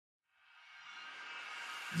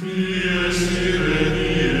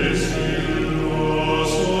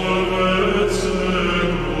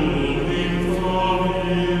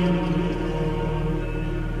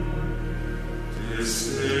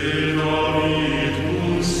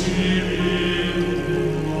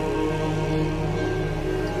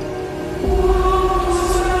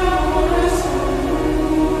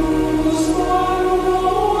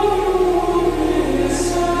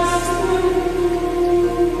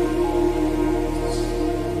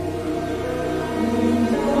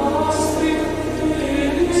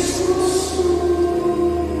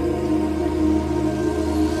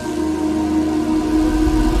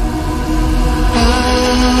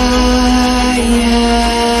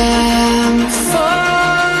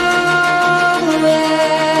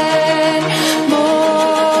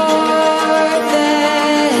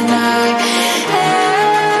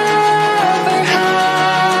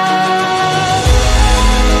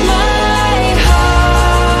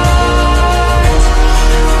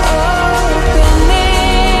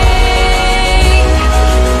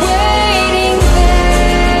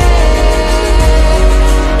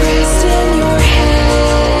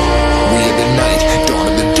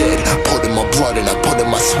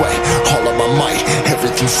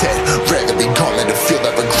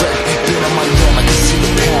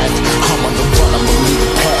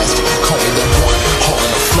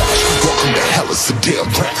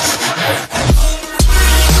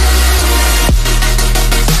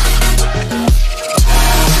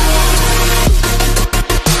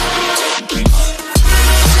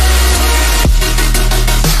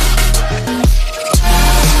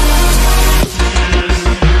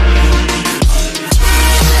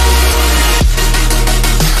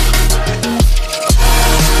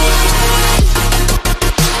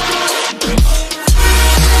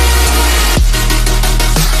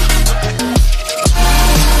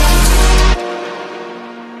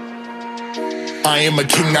I am a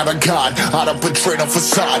king, not a god. I don't portray no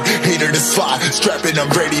facade. Hater to slide, strapping,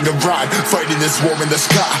 I'm ready to ride. Fighting this war in the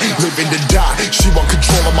sky, living to die. She want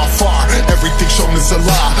control of my fire. Everything shown is a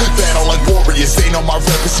lie. Battle like warriors, they know my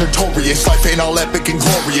rep is notorious. Life ain't all epic and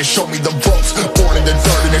glorious. Show me the ropes, born in the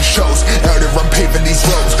dirt and it shows. Out here I'm paving these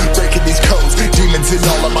roads, breaking these codes. Demons in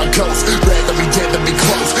all of my ghosts. Rather be dead than be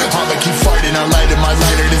close. I'ma keep fighting, I lighted my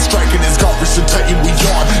lighter. Then striking his garbage, so tighten we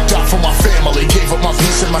are. Die for my family, gave up my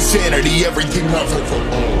peace and my sanity. Everything love.